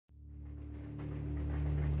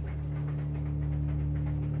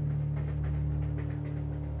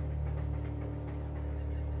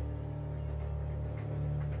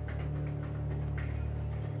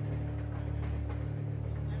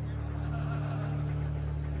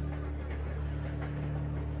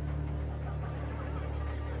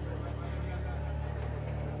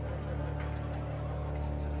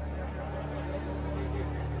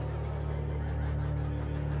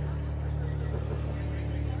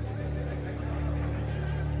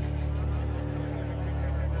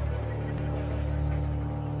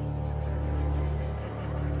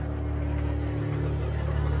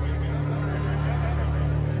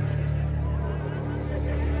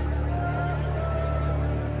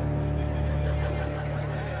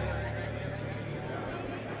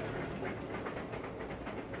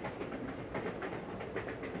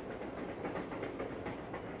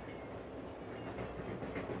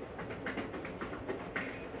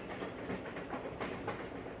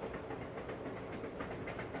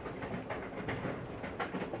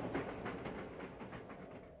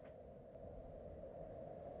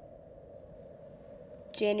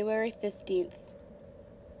January 15th,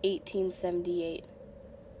 1878.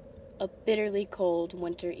 A bitterly cold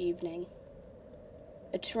winter evening.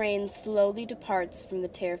 A train slowly departs from the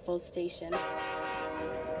Tariffville station.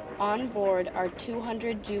 On board are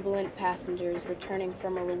 200 jubilant passengers returning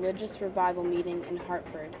from a religious revival meeting in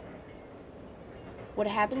Hartford. What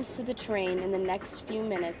happens to the train in the next few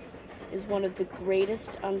minutes is one of the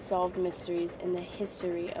greatest unsolved mysteries in the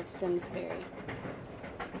history of Simsbury.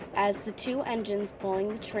 As the two engines pulling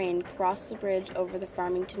the train cross the bridge over the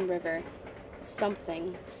Farmington River,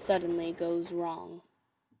 something suddenly goes wrong.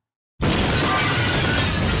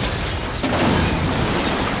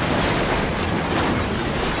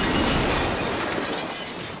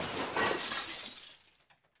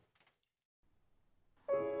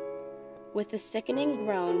 With a sickening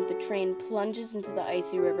groan, the train plunges into the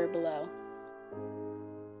icy river below.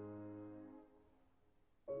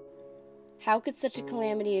 How could such a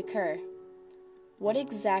calamity occur? What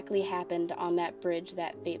exactly happened on that bridge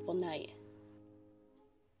that fateful night?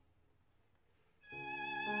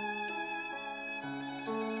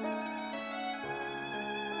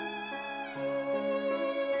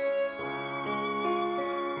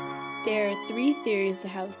 There are three theories to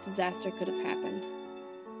how this disaster could have happened.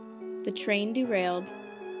 The train derailed,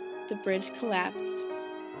 the bridge collapsed,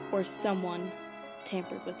 or someone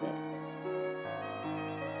tampered with it.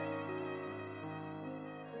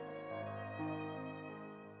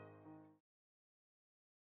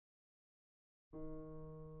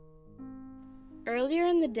 Earlier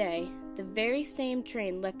in the day, the very same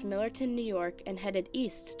train left Millerton, New York, and headed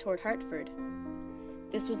east toward Hartford.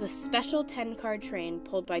 This was a special 10-car train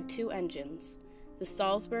pulled by two engines, the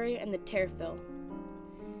Salisbury and the Tariffville.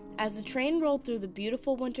 As the train rolled through the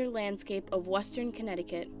beautiful winter landscape of western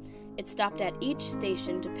Connecticut, it stopped at each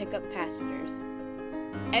station to pick up passengers.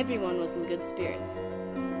 Everyone was in good spirits.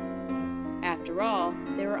 After all,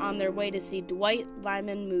 they were on their way to see Dwight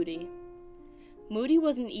Lyman Moody. Moody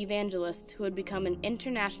was an evangelist who had become an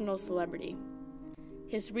international celebrity.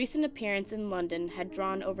 His recent appearance in London had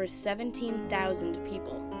drawn over 17,000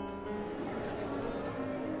 people.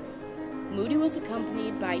 Moody was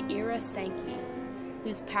accompanied by Ira Sankey,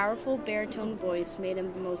 whose powerful baritone voice made him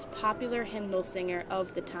the most popular hymnal singer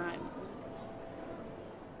of the time.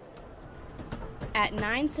 At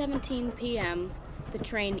 9:17 p.m., the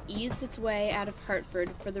train eased its way out of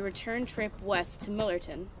Hartford for the return trip west to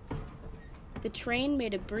Millerton. The train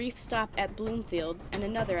made a brief stop at Bloomfield and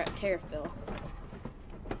another at Tariffville.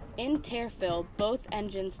 In Tariffville, both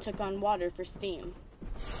engines took on water for steam.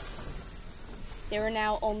 They were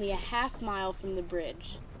now only a half mile from the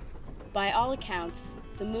bridge. By all accounts,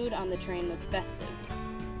 the mood on the train was festive.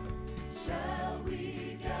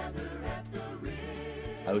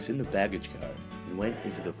 I was in the baggage car and went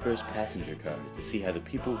into the first passenger car to see how the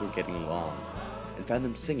people were getting along, and found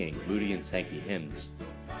them singing Moody and Sankey hymns.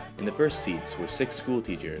 In the first seats were 6 school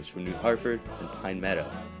teachers from New Hartford and Pine Meadow,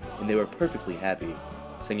 and they were perfectly happy,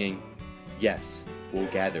 singing, "Yes, we'll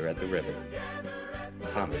gather at the river."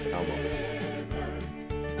 Thomas Elmo.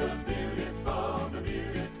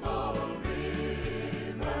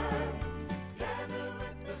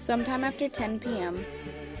 Sometime after 10 p.m.,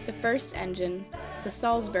 the first engine, the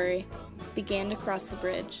Salisbury, began to cross the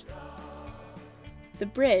bridge. The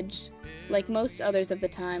bridge, like most others of the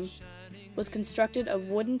time, was constructed of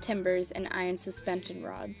wooden timbers and iron suspension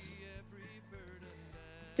rods.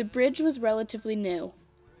 The bridge was relatively new,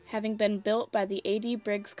 having been built by the A.D.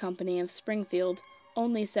 Briggs Company of Springfield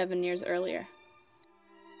only 7 years earlier.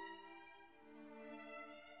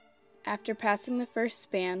 After passing the first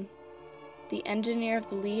span, the engineer of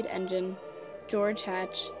the lead engine, George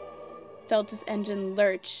Hatch, felt his engine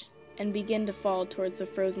lurch and begin to fall towards the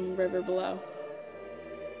frozen river below.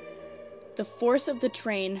 The force of the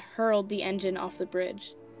train hurled the engine off the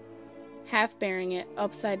bridge, half bearing it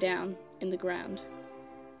upside down in the ground.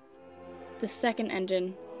 The second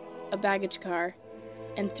engine, a baggage car,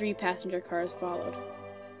 and 3 passenger cars followed.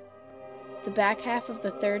 The back half of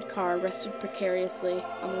the third car rested precariously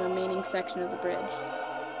on the remaining section of the bridge.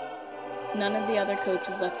 None of the other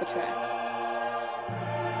coaches left the track.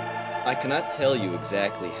 I cannot tell you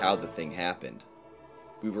exactly how the thing happened.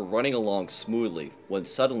 We were running along smoothly when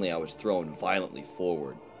suddenly I was thrown violently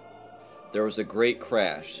forward. There was a great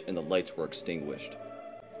crash and the lights were extinguished.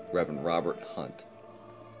 Reverend Robert Hunt.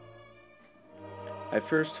 I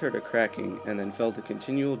first heard a cracking and then felt a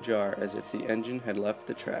continual jar as if the engine had left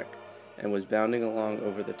the track and was bounding along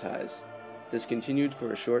over the ties. This continued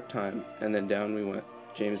for a short time, and then down we went.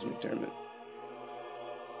 James McDermott.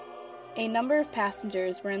 A number of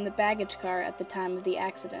passengers were in the baggage car at the time of the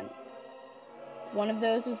accident. One of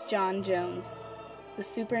those was John Jones, the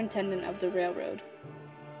superintendent of the railroad.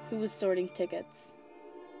 who was sorting tickets.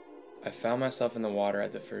 I found myself in the water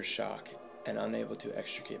at the first shock and unable to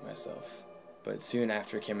extricate myself, but soon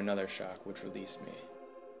after came another shock which released me.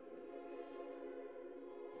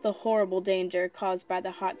 The horrible danger caused by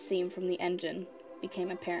the hot steam from the engine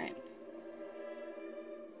became apparent.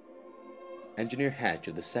 Engineer Hatch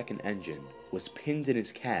of the second engine was pinned in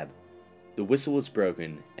his cab. The whistle was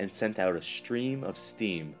broken and sent out a stream of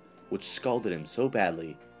steam which scalded him so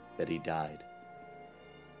badly that he died.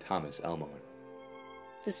 Thomas Elmore.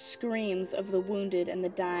 The screams of the wounded and the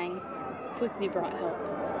dying quickly brought help.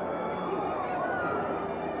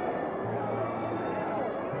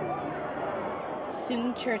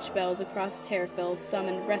 Soon church bells across Tariffville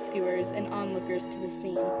summoned rescuers and onlookers to the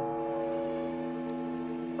scene.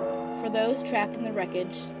 For those trapped in the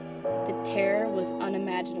wreckage, the terror was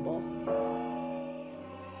unimaginable.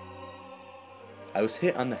 I was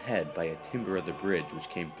hit on the head by a timber of the bridge which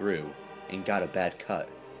came through and got a bad cut.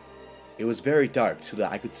 It was very dark so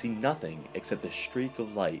that I could see nothing except a streak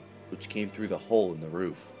of light which came through the hole in the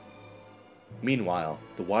roof. Meanwhile,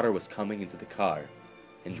 the water was coming into the car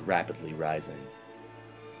and rapidly rising.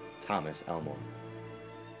 Thomas Elmore.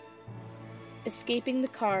 Escaping the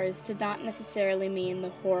cars did not necessarily mean the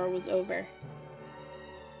horror was over.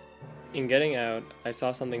 In getting out, I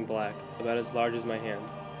saw something black, about as large as my hand.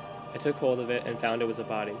 I took hold of it and found it was a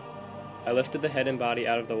body. I lifted the head and body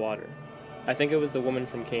out of the water. I think it was the woman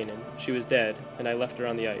from Canaan. She was dead, and I left her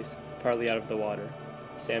on the ice, partly out of the water.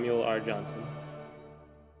 Samuel R. Johnson.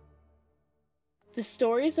 The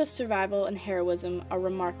stories of survival and heroism are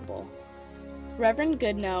remarkable. Reverend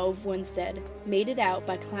Goodnow of Winstead made it out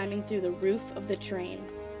by climbing through the roof of the train.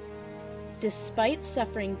 Despite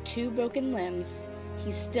suffering 2 broken limbs,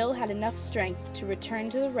 he still had enough strength to return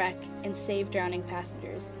to the wreck and save drowning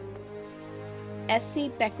passengers. S.C.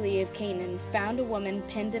 Beckley of Canaan found a woman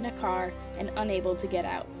pinned in a car and unable to get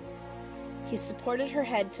out. He supported her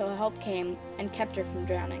head till help came and kept her from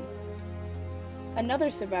drowning. Another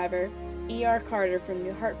survivor, E.R. Carter from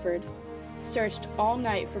New Hartford, searched all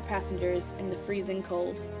night for passengers in the freezing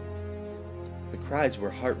cold. The cries were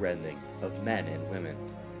heartrending of men and women,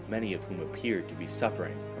 many of whom appeared to be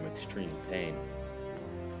suffering from extreme pain.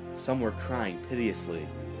 Some were crying piteously,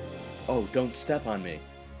 "Oh, don't step on me!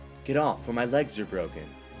 Get off, for my legs are broken!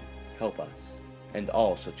 Help us!" and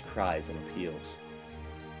all such cries and appeals.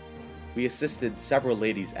 We assisted several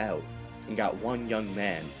ladies out and got one young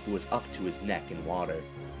man who was up to his neck in water.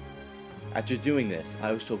 After doing this,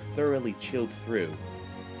 I was so thoroughly chilled through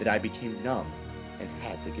that I became numb and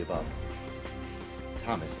had to give up.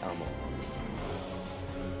 Thomas Elmore.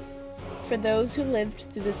 For those who lived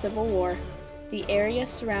through the Civil War, the area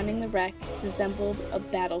surrounding the wreck resembled a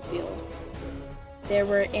battlefield. There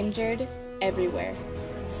were injured everywhere.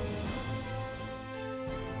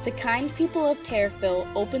 The kind people of Tariffville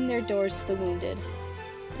opened their doors to the wounded,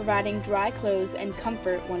 providing dry clothes and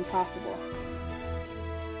comfort when possible.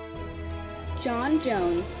 John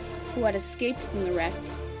Jones, who had escaped from the wreck,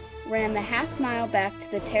 ran the half-mile back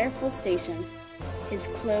to the Tariffville station, his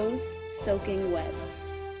clothes soaking wet.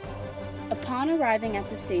 Upon arriving at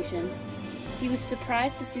the station, he was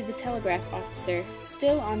surprised to see the telegraph officer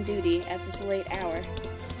still on duty at this late hour.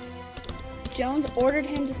 Jones ordered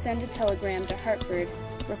him to send a telegram to Hartford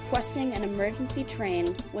requesting an emergency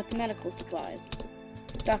train with medical supplies.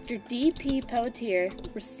 Dr. D.P. Pelletier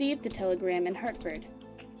received the telegram in Hartford.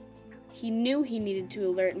 He knew he needed to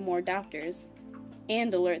alert more doctors,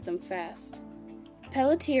 and alert them fast.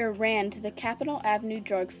 Pelletier ran to the Capitol Avenue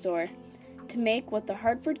drugstore to make what the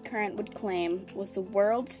Hartford Courant would claim was the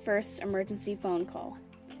world's first emergency phone call,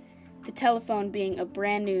 the telephone being a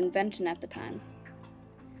brand new invention at the time.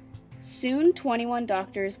 Soon, 21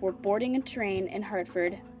 doctors were boarding a train in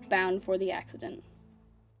Hartford, bound for the accident.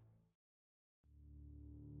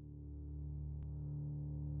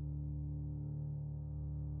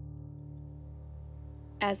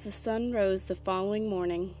 As the sun rose the following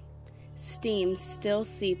morning, steam still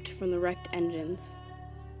seeped from the wrecked engines.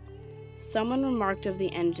 Someone remarked of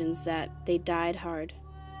the engines that they died hard.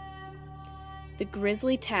 The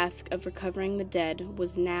grisly task of recovering the dead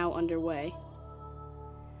was now underway.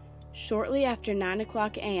 Shortly after 9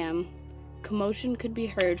 o'clock a.m., commotion could be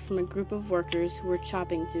heard from a group of workers who were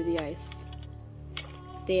chopping through the ice.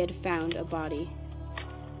 They had found a body.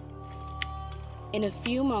 In a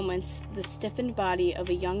few moments, the stiffened body of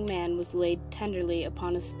a young man was laid tenderly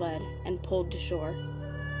upon a sled and pulled to shore.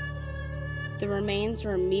 The remains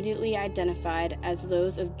were immediately identified as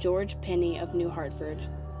those of George Pinney of New Hartford,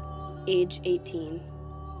 age 18.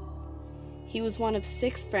 He was one of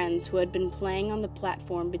 6 friends who had been playing on the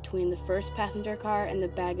platform between the first passenger car and the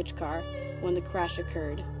baggage car when the crash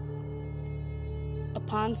occurred. A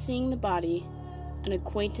Upon seeing the body, an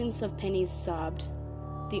acquaintance of Penny's sobbed,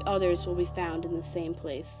 "The others will be found in the same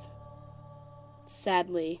place."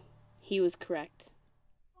 Sadly, he was correct.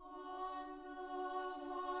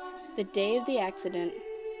 The day of the accident,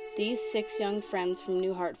 these 6 young friends from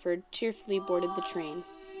New Hartford cheerfully boarded the train.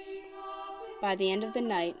 By the end of the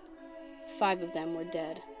night, 5 of them were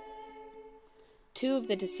dead. 2 of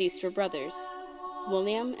the deceased were brothers,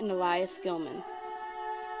 William and Elias Gilman.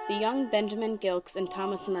 The young Benjamin Gilks and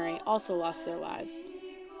Thomas Murray also lost their lives.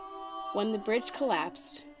 When the bridge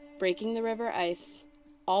collapsed, breaking the river ice,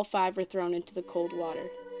 all 5 were thrown into the cold water.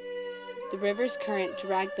 The river's current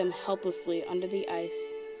dragged them helplessly under the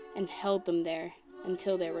ice and held them there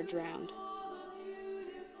until they were drowned.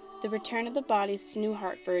 The return of the bodies to New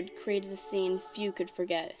Hartford created a scene few could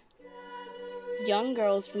forget. Young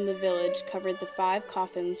girls from the village covered the 5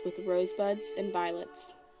 coffins with rosebuds and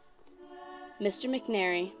violets. Mr.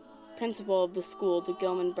 McNary, principal of the school the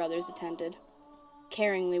Gilman brothers attended,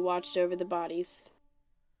 caringly watched over the bodies.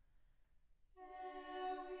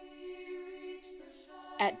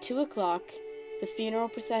 At 2 o'clock, the funeral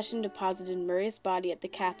procession deposited Murray's body at the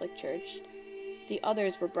Catholic church. The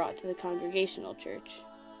others were brought to the Congregational church.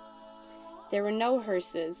 There were no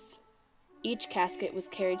hearses. Each casket was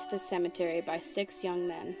carried to the cemetery by 6 young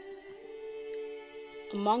men.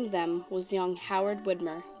 Among them was young Howard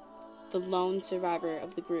Widmer, the lone survivor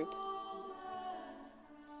of the group.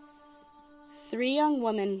 3 young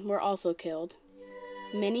women were also killed,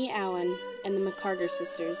 Minnie Allen and the McCarger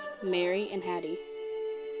sisters, Mary and Hattie.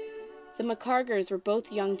 The McCargers were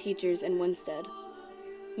both young teachers in Winsted.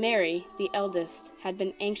 Mary, the eldest, had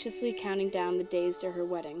been anxiously counting down the days to her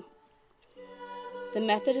wedding. The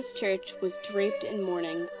Methodist Church was draped in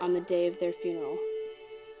mourning on the day of their funeral.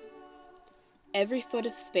 Every foot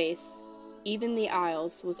of space, even the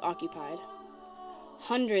aisles, was occupied.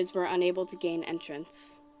 Hundreds were unable to gain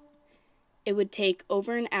entrance. It would take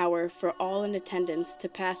over an hour for all in attendance to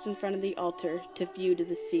pass in front of the altar to view the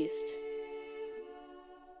deceased.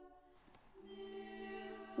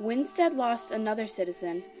 Winsted lost another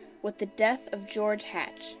citizen with the death of George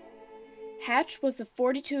Hatch. Hatch was the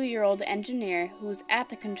 42-year-old engineer who was at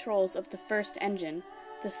the controls of the first engine,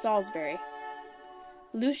 the Salisbury.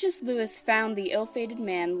 Lucius Lewis found the ill-fated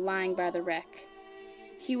man lying by the wreck.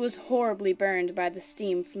 He was horribly burned by the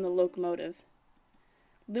steam from the locomotive.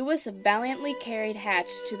 Lewis valiantly carried Hatch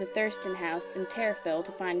to the Thurston House in Tariffville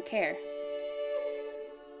to find care.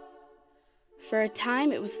 For a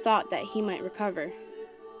time it was thought that he might recover.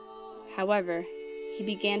 However, he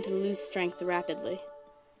began to lose strength rapidly.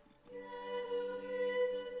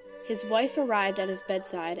 His wife arrived at his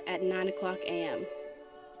bedside at 9 o'clock a.m.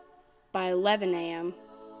 By 11 a.m.,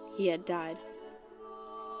 he had died.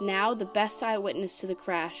 Now the best eyewitness to the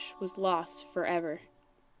crash was lost forever.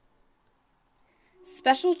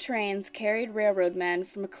 Special trains carried railroad men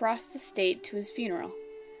from across the state to his funeral.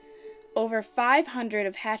 Over 500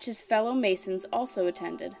 of Hatch's fellow Masons also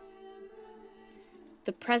attended.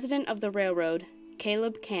 The president of the railroad,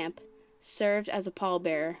 Caleb Camp, served as a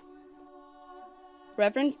pallbearer.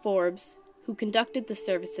 Reverend Forbes, who conducted the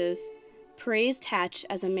services, praised Hatch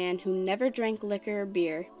as a man who never drank liquor or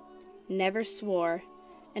beer, never swore,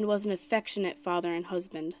 and was an affectionate father and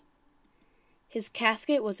husband. His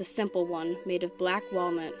casket was a simple one made of black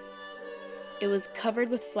walnut. It was covered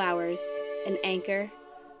with flowers, an anchor,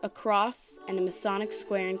 a cross, and a Masonic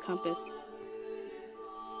square and compass.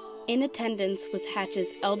 In attendance was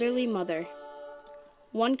Hatch's elderly mother.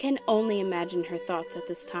 One can only imagine her thoughts at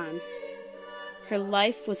this time. Her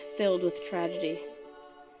life was filled with tragedy.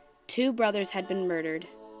 2 brothers had been murdered.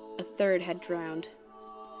 A 3rd had drowned.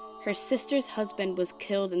 Her sister's husband was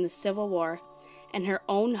killed in the Civil War, and her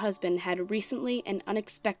own husband had recently and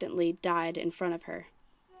unexpectedly died in front of her.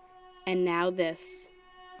 And now this.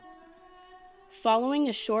 Following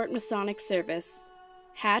a short Masonic service,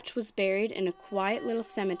 Hatch was buried in a quiet little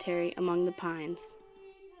cemetery among the pines.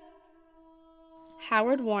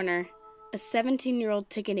 Howard Warner, a 17-year-old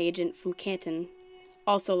ticket agent from Canton,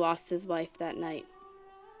 also lost his life that night.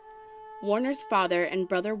 Warner's father and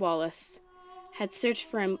brother Wallace had searched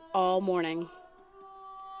for him all morning.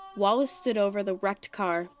 Wallace stood over the wrecked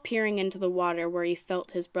car, peering into the water where he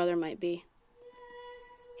felt his brother might be.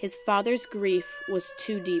 His father's grief was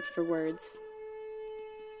too deep for words.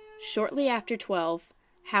 Shortly after 12,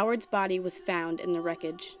 Howard's body was found in the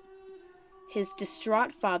wreckage. His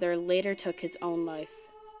distraught father later took his own life.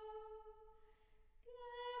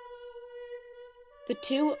 The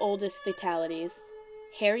 2 oldest fatalities,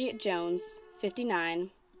 Harriet Jones,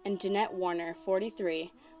 59, and Jeanette Warner,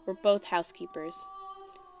 43, were both housekeepers.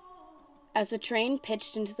 As the train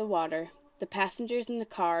pitched into the water, the passengers in the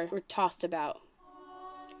car were tossed about.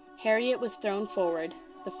 Harriet was thrown forward.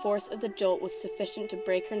 The force of the jolt was sufficient to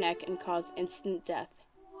break her neck and cause instant death.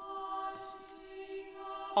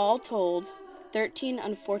 All told, 13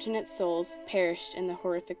 unfortunate souls perished in the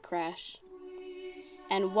horrific crash.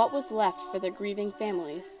 And what was left for the grieving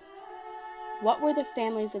families? What were the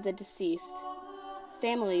families of the deceased,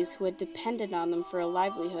 families who had depended on them for a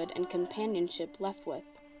livelihood and companionship, left with?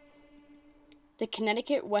 The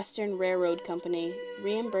Connecticut Western Railroad Company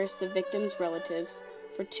reimbursed the victims' relatives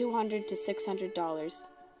for $200 to $600,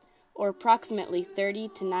 or approximately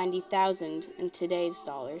 $30,000 to $90,000 in today's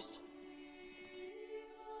dollars.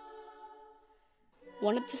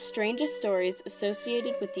 One of the strangest stories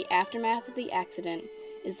associated with the aftermath of the accident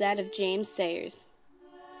is that of James Sayers.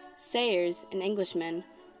 Sayers, an Englishman,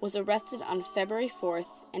 was arrested on February 4th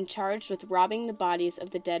and charged with robbing the bodies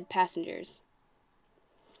of the dead passengers.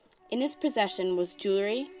 In his possession was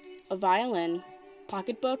jewelry, a violin,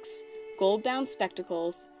 pocketbooks, gold-bound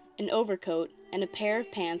spectacles, an overcoat, and a pair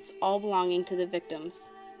of pants, all belonging to the victims.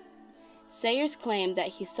 Sayers claimed that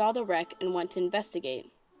he saw the wreck and went to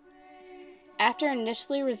investigate. After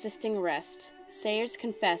initially resisting arrest, Sayers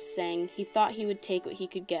confessed, saying he thought he would take what he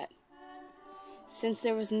could get. Since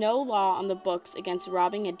there was no law on the books against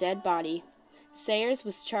robbing a dead body, Sayers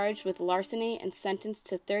was charged with larceny and sentenced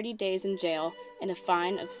to 30 days in jail and a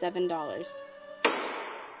fine of $7.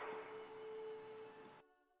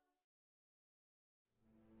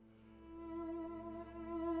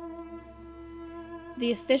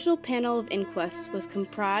 The official panel of inquest was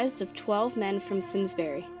comprised of 12 men from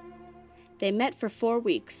Simsbury. They met for 4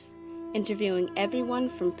 weeks, interviewing everyone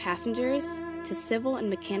from passengers to civil and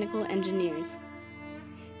mechanical engineers.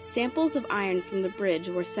 Samples of iron from the bridge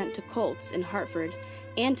were sent to Colts in Hartford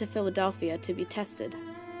and to Philadelphia to be tested.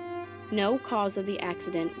 No cause of the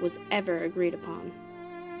accident was ever agreed upon.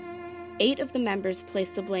 8 of the members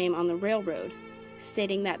placed the blame on the railroad,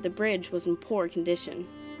 stating that the bridge was in poor condition.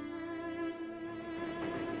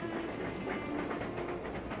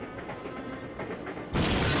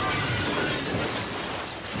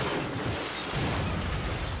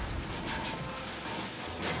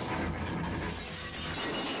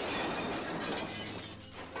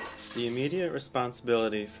 The immediate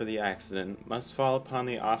responsibility for the accident must fall upon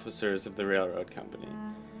the officers of the railroad company,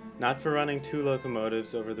 not for running 2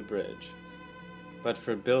 locomotives over the bridge, but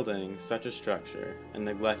for building such a structure and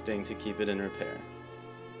neglecting to keep it in repair.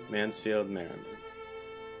 Mansfield, Maryland.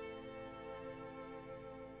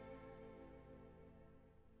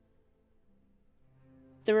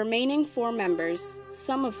 The remaining 4 members,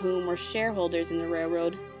 some of whom were shareholders in the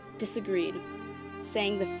railroad, disagreed,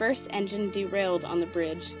 saying the first engine derailed on the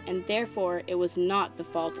bridge, and therefore it was not the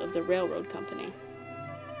fault of the railroad company.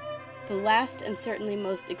 The last and certainly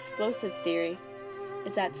most explosive theory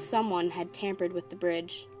is that someone had tampered with the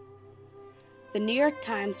bridge. The New York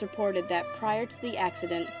Times reported that prior to the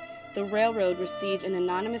accident, the railroad received an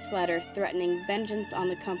anonymous letter threatening vengeance on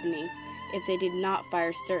the company if they did not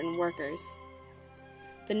fire certain workers.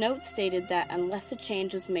 The note stated that unless a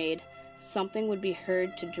change was made, something would be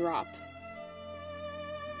heard to drop.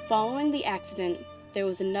 Following the accident, there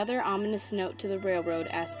was another ominous note to the railroad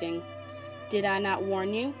asking, "Did I not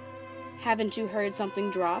warn you? Haven't you heard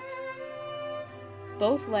something drop?"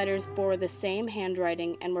 Both letters bore the same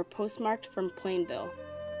handwriting and were postmarked from Plainville.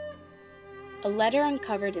 A letter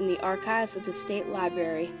uncovered in the archives of the State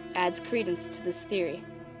Library adds credence to this theory.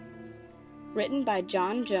 Written by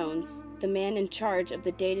John Jones, the man in charge of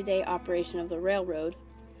the day-to-day operation of the railroad,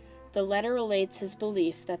 the letter relates his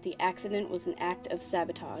belief that the accident was an act of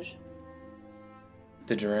sabotage.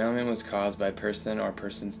 The derailment was caused by person or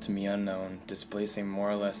persons to me unknown, displacing more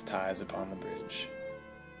or less ties upon the bridge.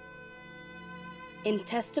 In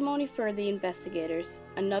testimony for the investigators,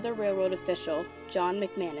 another railroad official, John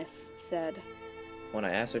McManus, said, "When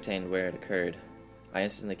I ascertained where it occurred, I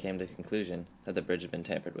instantly came to the conclusion that the bridge had been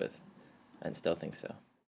tampered with, and still think so."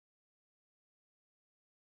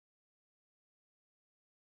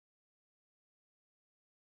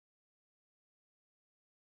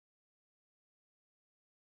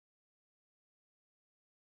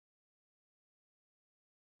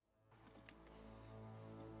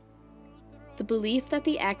 The belief that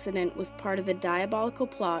the accident was part of a diabolical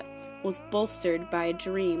plot was bolstered by a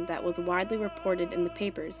dream that was widely reported in the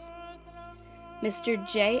papers. Mr.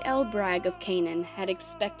 J. L. Bragg of Canaan had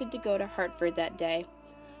expected to go to Hartford that day,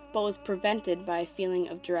 but was prevented by a feeling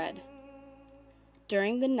of dread.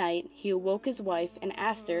 During the night, he awoke his wife and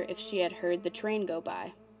asked her if she had heard the train go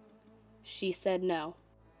by. She said no.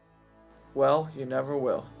 "Well, you never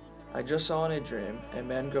will. I just saw in a dream a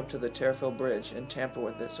man go up to the Tariffville Bridge and tamper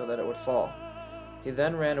with it so that it would fall. He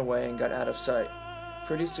then ran away and got out of sight.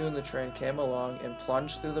 Pretty soon the train came along and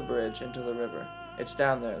plunged through the bridge into the river. It's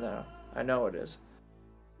down there now. I know it is.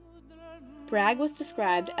 Bragg was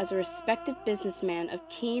described as a respected businessman of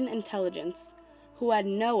keen intelligence who had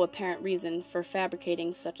no apparent reason for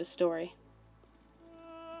fabricating such a story.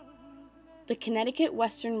 The Connecticut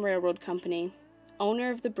Western Railroad Company,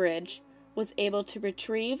 owner of the bridge, was able to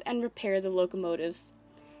retrieve and repair the locomotives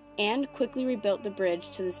and quickly rebuilt the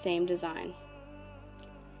bridge to the same design.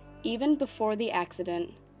 Even before the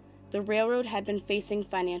accident, the railroad had been facing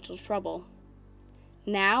financial trouble.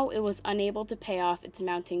 Now it was unable to pay off its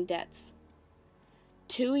mounting debts.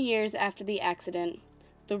 2 years after the accident,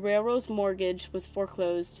 the railroad's mortgage was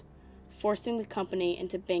foreclosed, forcing the company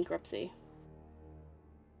into bankruptcy.